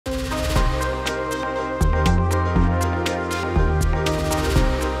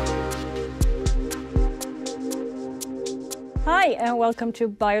Hi and welcome to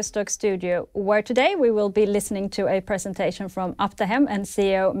BioStock Studio, where today we will be listening to a presentation from Aptahem and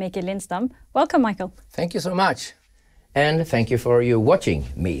CEO Mikael Lindstam. Welcome, Michael. Thank you so much. And thank you for you watching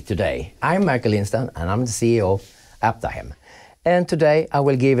me today. I'm Mikael Lindstam and I'm the CEO of Aptahem. And today I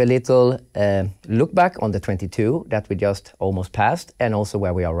will give a little look back on the 22 that we just almost passed, and also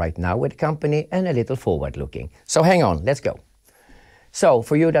where we are right now with the company, and a little forward looking. So hang on, let's go. So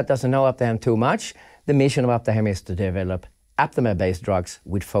for you that doesn't know Aptahem too much, the mission of Aptahem is to develop aptamer-based drugs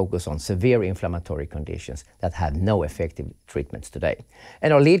with focus on severe inflammatory conditions that have no effective treatments today.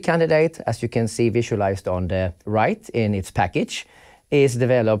 And our lead candidate, as you can see visualized on the right in its package, is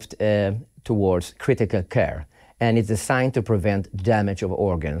developed towards critical care. And it's designed to prevent damage of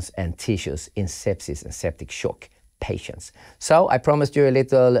organs and tissues in sepsis and septic shock patients. So I promised you a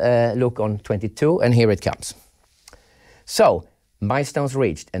little look on 22, and here it comes. So, milestones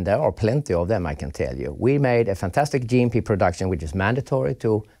reached, and there are plenty of them, I can tell you. We made a fantastic GMP production, which is mandatory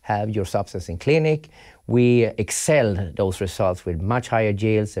to have your substance in clinic. We excelled those results with much higher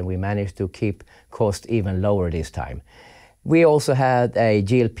yields, and we managed to keep cost even lower this time. We also had a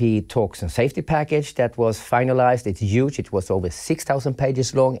GLP tox and safety package that was finalized. It's huge. It was over 6,000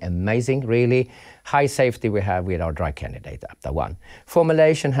 pages long. Amazing, really. High safety we have with our drug candidate, Apta1.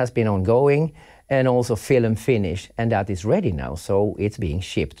 Formulation has been ongoing, and also fill and finish, and that is ready now. So it's being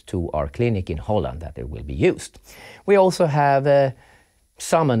shipped to our clinic in Holland that it will be used. We also have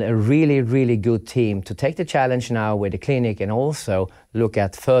summoned a really good team to take the challenge now with the clinic and also look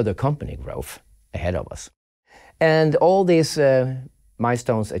at further company growth ahead of us. And all these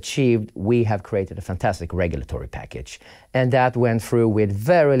milestones achieved, we have created a fantastic regulatory package. And that went through with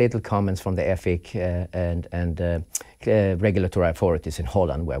very little comments from the ethic and regulatory authorities in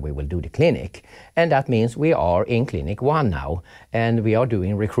Holland, where we will do the clinic. And that means we are in clinic 1 now, and we are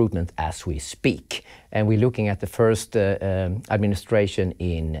doing recruitment as we speak. And we're looking at the first administration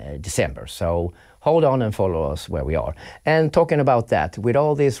in December. So hold on and follow us where we are. And talking about that, with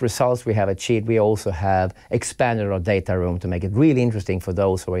all these results we have achieved, we also have expanded our data room to make it really interesting for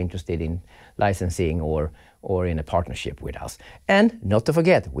those who are interested in licensing or in a partnership with us. And not to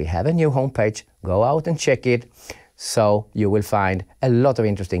forget, we have a new homepage. Go out and check it. So you will find a lot of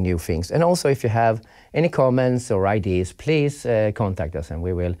interesting new things. And also, if you have any comments or ideas, please contact us and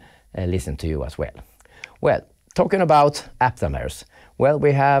we will listen to you as well. Well, talking about aptamers, well,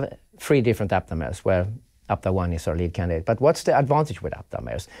 we have 3 different aptamers, where Apta1 is our lead candidate. But what's the advantage with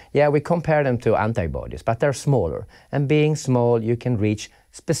aptamers? Yeah, we compare them to antibodies, but they're smaller. And being small, you can reach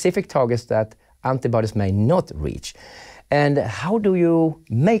specific targets that antibodies may not reach. And how do you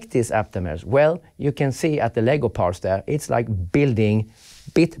make these aptamers? Well, you can see at the Lego parts there, it's like building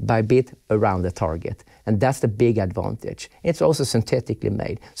bit by bit around the target. And that's the big advantage. It's also synthetically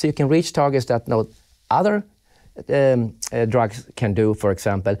made. So you can reach targets that no other drugs can do, for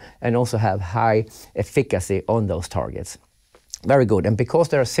example, and also have high efficacy on those targets. Very good. And because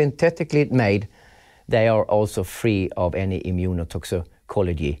they're synthetically made, they are also free of any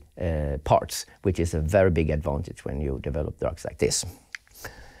immunotoxicology parts, which is a very big advantage when you develop drugs like this.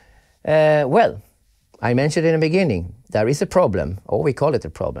 Well, I mentioned in the beginning, there is a problem, or we call it a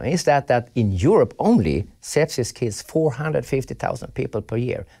problem, is that in Europe only, sepsis kills 450,000 people per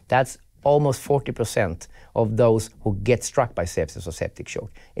year. That's almost 40% of those who get struck by sepsis or septic shock.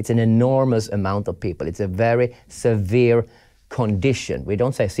 It's an enormous amount of people. It's a very severe condition. We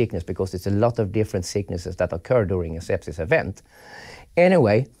don't say sickness because it's a lot of different sicknesses that occur during a sepsis event.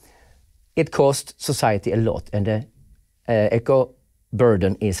 Anyway, it costs society a lot, and the eco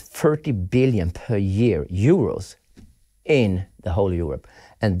burden is 30 billion per year, euros, in the whole Europe.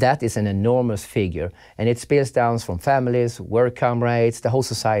 And that is an enormous figure, and it spills down from families, work comrades, the whole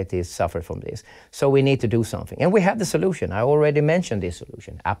society is suffering from this. So we need to do something. And we have the solution. I already mentioned this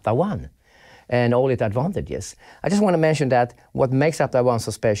solution, Apta1, and all its advantages. I just want to mention that what makes Apta1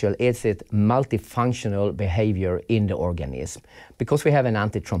 so special is its multifunctional behavior in the organism. Because we have an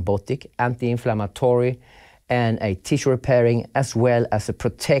antithrombotic, anti-inflammatory, and a tissue repairing, as well as a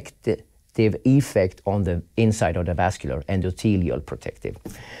protective effect on the inside of the vascular, endothelial protective.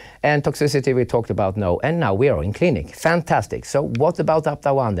 And toxicity we talked about now, and now we are in clinic. Fantastic. So what about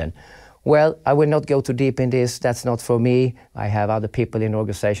Apta1 then? Well, I will not go too deep in this. That's not for me. I have other people in the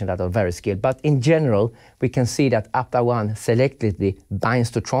organization that are very skilled. But in general, we can see that Apta1 selectively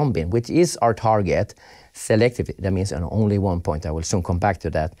binds to thrombin, which is our target. Selectively, that means on only one point. I will soon come back to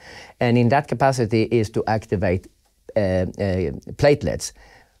that. And in that capacity is to activate platelets,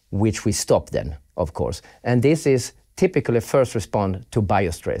 which we stop then, of course. And this is typically first respond to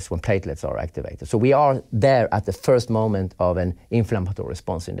biostress when platelets are activated. So we are there at the first moment of an inflammatory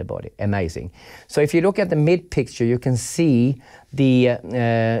response in the body. Amazing. So if you look at the mid picture, you can see the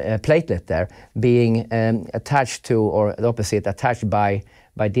platelet there being attached to, or the opposite, attached by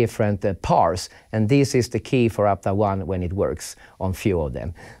different pars, and this is the key for Apta1 when it works on few of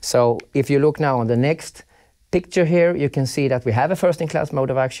them. So if you look now on the next picture here, you can see that we have a first-in-class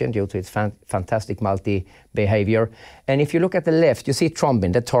mode of action due to its fantastic multi-behavior. And if you look at the left, you see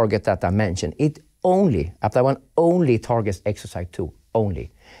thrombin, the target that I mentioned. Apta1 only targets exocyte 2,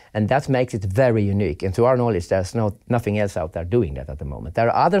 only. And that makes it very unique. And to our knowledge, there's nothing else out there doing that at the moment. There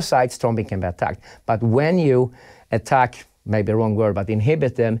are other sites thrombin can be attacked, but when you attack, maybe a wrong word, but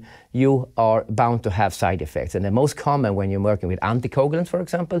inhibit them, you are bound to have side effects. And the most common when you're working with anticoagulants, for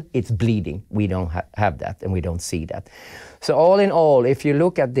example, it's bleeding. We don't have that, and we don't see that. So all in all, if you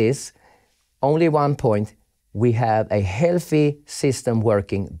look at this, only one point, we have a healthy system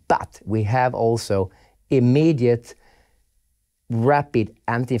working, but we have also immediate rapid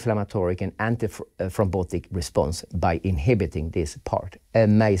anti-inflammatory and anti-thrombotic response by inhibiting this part.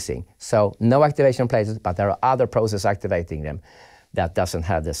 Amazing. So no activation places, but there are other processes activating them that doesn't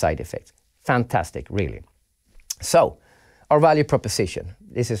have the side effects. Fantastic, really. So our value proposition.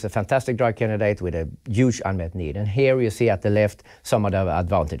 This is a fantastic drug candidate with a huge unmet need. And here you see at the left some of the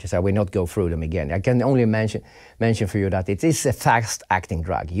advantages. I will not go through them again. I can only mention for you that it is a fast-acting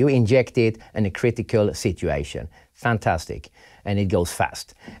drug. You inject it in a critical situation. Fantastic. And it goes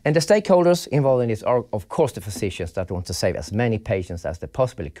fast. And the stakeholders involved in this are, of course, the physicians that want to save as many patients as they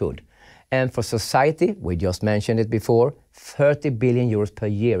possibly could. And for society, we just mentioned it before, 30 billion euros per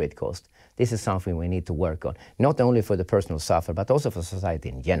year it costs. This is something we need to work on, not only for the person who suffer, but also for society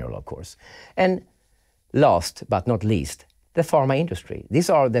in general, of course. And last but not least, the pharma industry. These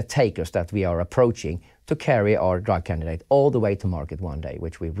are the takers that we are approaching to carry our drug candidate all the way to market one day,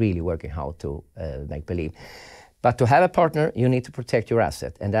 which we're really working hard to make believe. But to have a partner, you need to protect your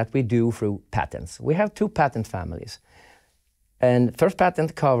asset, and that we do through patents. We have 2 patent families. And first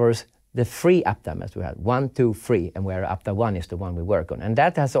patent covers the 3 aptamers we have, 1, 2, 3, and where Apta1 is the one we work on. And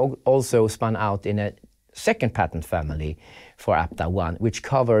that has also spun out in a second patent family for Apta1, which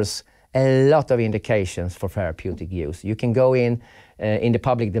covers a lot of indications for therapeutic use. You can go in the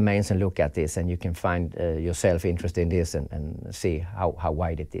public domains and look at this, and you can find yourself interested in this and see how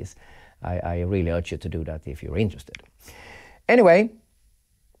wide it is. I really urge you to do that if you're interested. Anyway,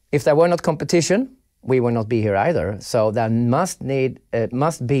 if there were not competition, we would not be here either. So there must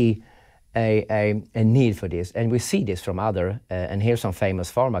be a need for this. And we see this from other, and here's some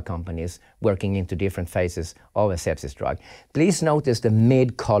famous pharma companies working into different phases of a sepsis drug. Please notice the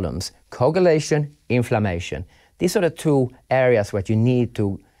mid columns, coagulation, inflammation. These are the 2 areas that you need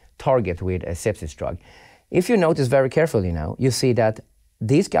to target with a sepsis drug. If you notice very carefully now, you see that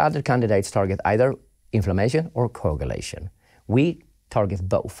these other candidates target either inflammation or coagulation. We target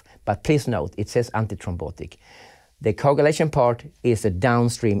both, but please note, it says antithrombotic. The coagulation part is a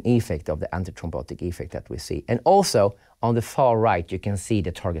downstream effect of the antithrombotic effect that we see. And also, on the far right, you can see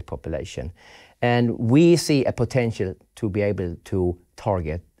the target population. And we see a potential to be able to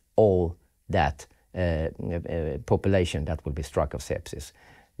target all that population that will be struck of sepsis.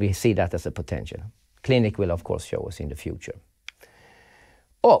 We see that as a potential. Clinic will, of course, show us in the future.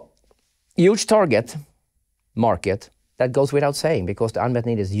 Oh, huge target market. That goes without saying, because the unmet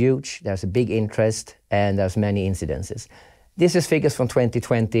need is huge, there's a big interest, and there's many incidences. This is figures from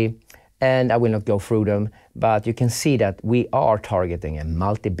 2020, and I will not go through them, but you can see that we are targeting a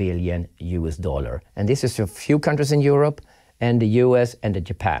multi-billion US dollar. And this is a few countries in Europe, and the US and the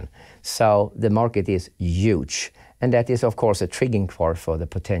Japan. So the market is huge. And that is, of course, a triggering force for the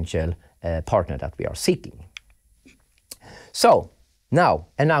potential partner that we are seeking. So, now,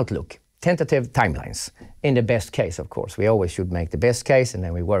 an outlook. Tentative timelines. In the best case, of course. We always should make the best case, and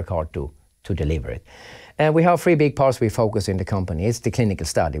then we work hard to deliver it. And we have 3 big parts we focus in the company. It's the clinical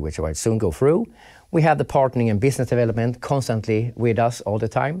study, which I will soon go through. We have the partnering and business development constantly with us all the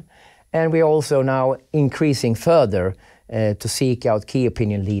time. And we're also now increasing further to seek out key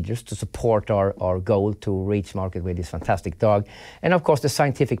opinion leaders to support our goal to reach market with this fantastic drug. And of course, the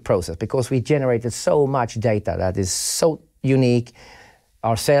scientific process, because we generated so much data that is so unique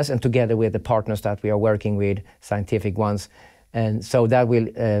ourselves and together with the partners that we are working with, scientific ones. And so that will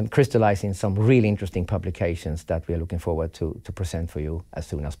crystallize in some really interesting publications that we are looking forward to present for you as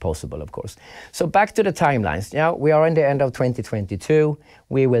soon as possible, of course. So back to the timelines. Now, we are in the end of 2022.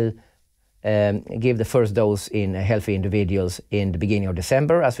 We will give the first dose in healthy individuals in the beginning of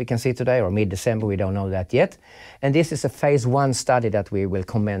December, as we can see today, or mid-December, we don't know that yet. And this is a phase 1 study that we will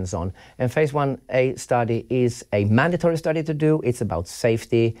commence on. And phase 1A study is a mandatory study to do. It's about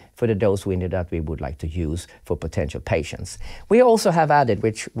safety for the dose window that we would like to use for potential patients. We also have added,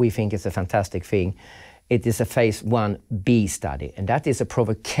 which we think is a fantastic thing, it is a phase 1B study, and that is a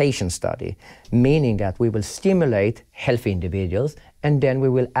provocation study, meaning that we will stimulate healthy individuals and then we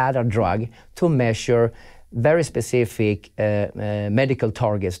will add a drug to measure very specific medical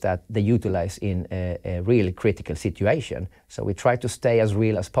targets that they utilize in a really critical situation. So we try to stay as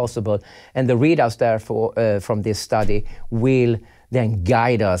real as possible, and the readouts therefore from this study will then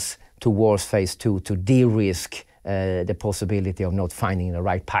guide us towards phase 2 to de-risk the possibility of not finding the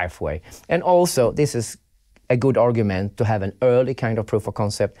right pathway. And also, this is a good argument to have an early kind of proof of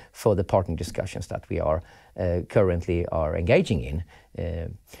concept for the partner discussions that we are currently engaging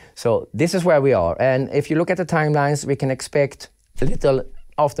in. So this is where we are. And if you look at the timelines, we can expect a little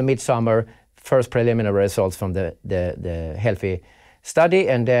after midsummer, first preliminary results from the healthy study,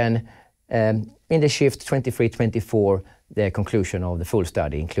 and then in the shift 23-24, the conclusion of the full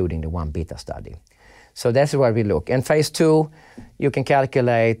study, including the 1 beta study. So that's where we look. And phase 2, you can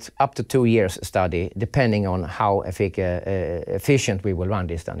calculate up to 2 years study, depending on how efficient we will run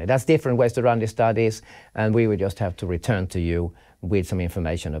this study. That's different ways to run these studies, and we will just have to return to you with some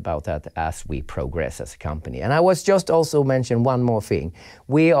information about that as we progress as a company. And I was just also mention one more thing.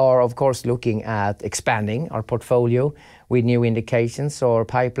 We are, of course, looking at expanding our portfolio with new indications or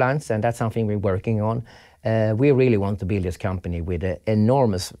pipelines, and that's something we're working on. We really want to build this company with the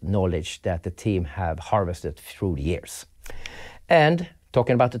enormous knowledge that the team have harvested through the years. And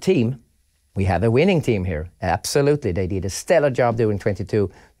talking about the team, we have a winning team here. Absolutely, they did a stellar job during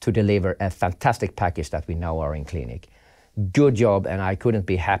 22 to deliver a fantastic package that we now are in clinic. Good job, and I couldn't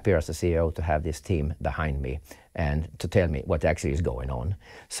be happier as a CEO to have this team behind me and to tell me what actually is going on.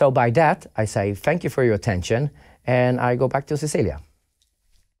 So by that, I say thank you for your attention, and I go back to Cecilia.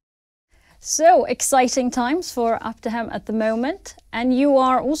 So, exciting times for Aptahem at the moment, and you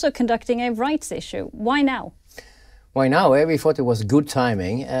are also conducting a rights issue. Why now? Why now? We thought it was good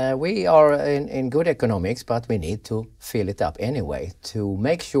timing. We are in good economics, but we need to fill it up anyway to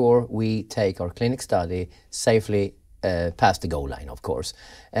make sure we take our clinic study safely past the goal line, of course.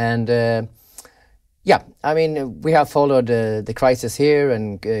 And yeah, I mean, we have followed the crisis here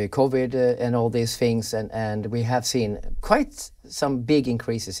and COVID and all these things, and we have seen quite some big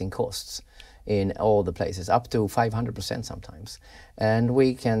increases in costs in all the places, up to 500% sometimes. And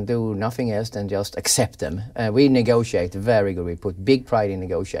we can do nothing else than just accept them. We negotiate very good. We put big pride in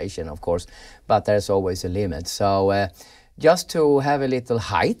negotiation, of course, but there's always a limit. So just to have a little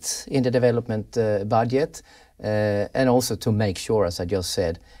height in the development budget, and also to make sure, as I just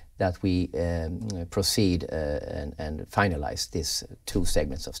said, that we proceed and finalize these 2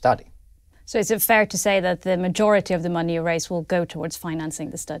 segments of study. So is it fair to say that the majority of the money you raise will go towards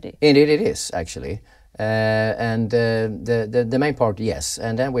financing the study? Indeed it is, actually. And the main part, yes.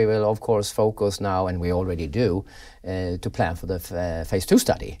 And then we will, of course, focus now, and we already do, to plan for the phase 2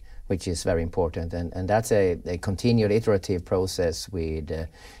 study, which is very important. And that's a continued iterative process with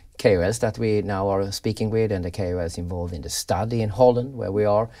KOLs that we now are speaking with, and the KOLs involved in the study in Holland, where we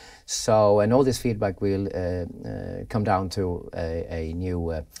are. So, and all this feedback will come down to a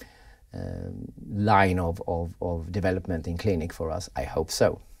new line of development in clinic for us. I hope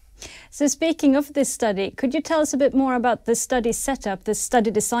so. So speaking of this study, could you tell us a bit more about the study setup, the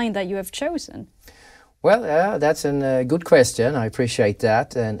study design that you have chosen? Well, that's a good question. I appreciate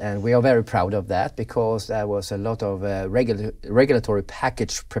that, and we are very proud of that, because there was a lot of regulatory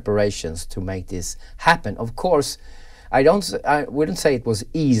package preparations to make this happen. Of course, I wouldn't say it was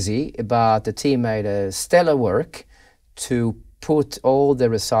easy, but the team made a stellar work to put all the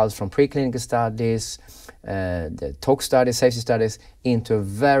results from preclinical studies, the tox studies, safety studies, into a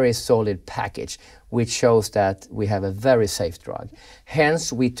very solid package, which shows that we have a very safe drug.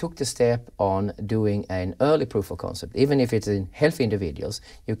 Hence, we took the step on doing an early proof of concept. Even if it's in healthy individuals,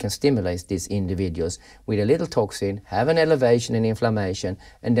 you can stimulate these individuals with a little toxin, have an elevation in inflammation,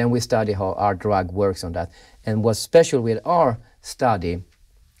 and then we study how our drug works on that. And what's special with our study,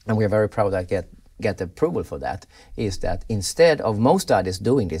 and we're very proud that get approval for that, is that instead of most studies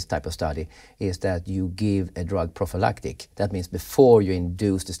doing this type of study, is that you give a drug prophylactic. That means before you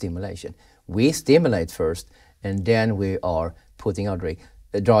induce the stimulation. We stimulate first, and then we are putting our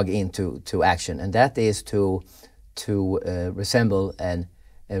drug into action, and that is to resemble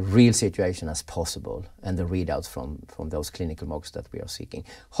real situation as possible and the readouts from those clinical models that we are seeking.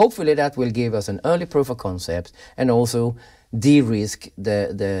 Hopefully that will give us an early proof of concept and also de-risk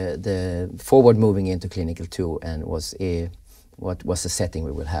the forward moving into clinical 2 and what was the setting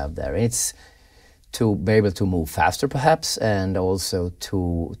we will have there. It's to be able to move faster perhaps, and also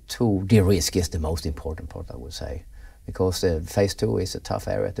to de-risk is the most important part, I would say, because phase 2 is a tough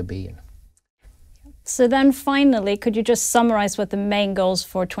area to be in. So then finally, could you just summarize what the main goals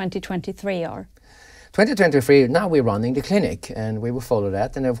for 2023 are? 2023, now we're running the clinic and we will follow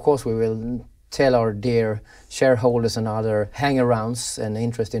that, and of course we will tell our dear shareholders and other hang-arounds and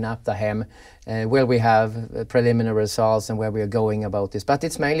interest in Aptahem where we have preliminary results and where we are going about this. But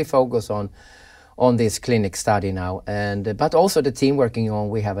it's mainly focused on this clinic study now, and but also the team working on.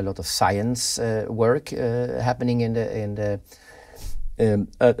 We have a lot of science work happening at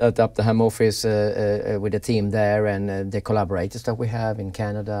Aptahem office with the team there, and the collaborators that we have in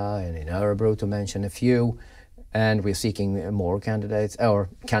Canada and in Örebro, to mention a few. And we're seeking more candidates,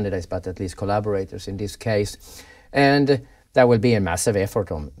 but at least collaborators in this case. And there will be a massive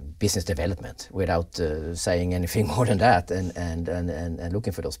effort on business development, without saying anything more than that, and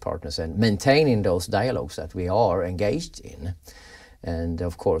looking for those partners and maintaining those dialogues that we are engaged in. And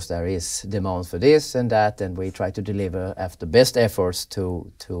of course there is demand for this and that, and we try to deliver after best efforts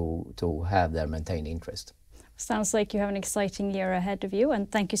to have their maintained interest. Sounds like you have an exciting year ahead of you,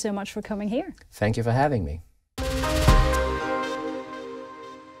 and thank you so much for coming here. Thank you for having me.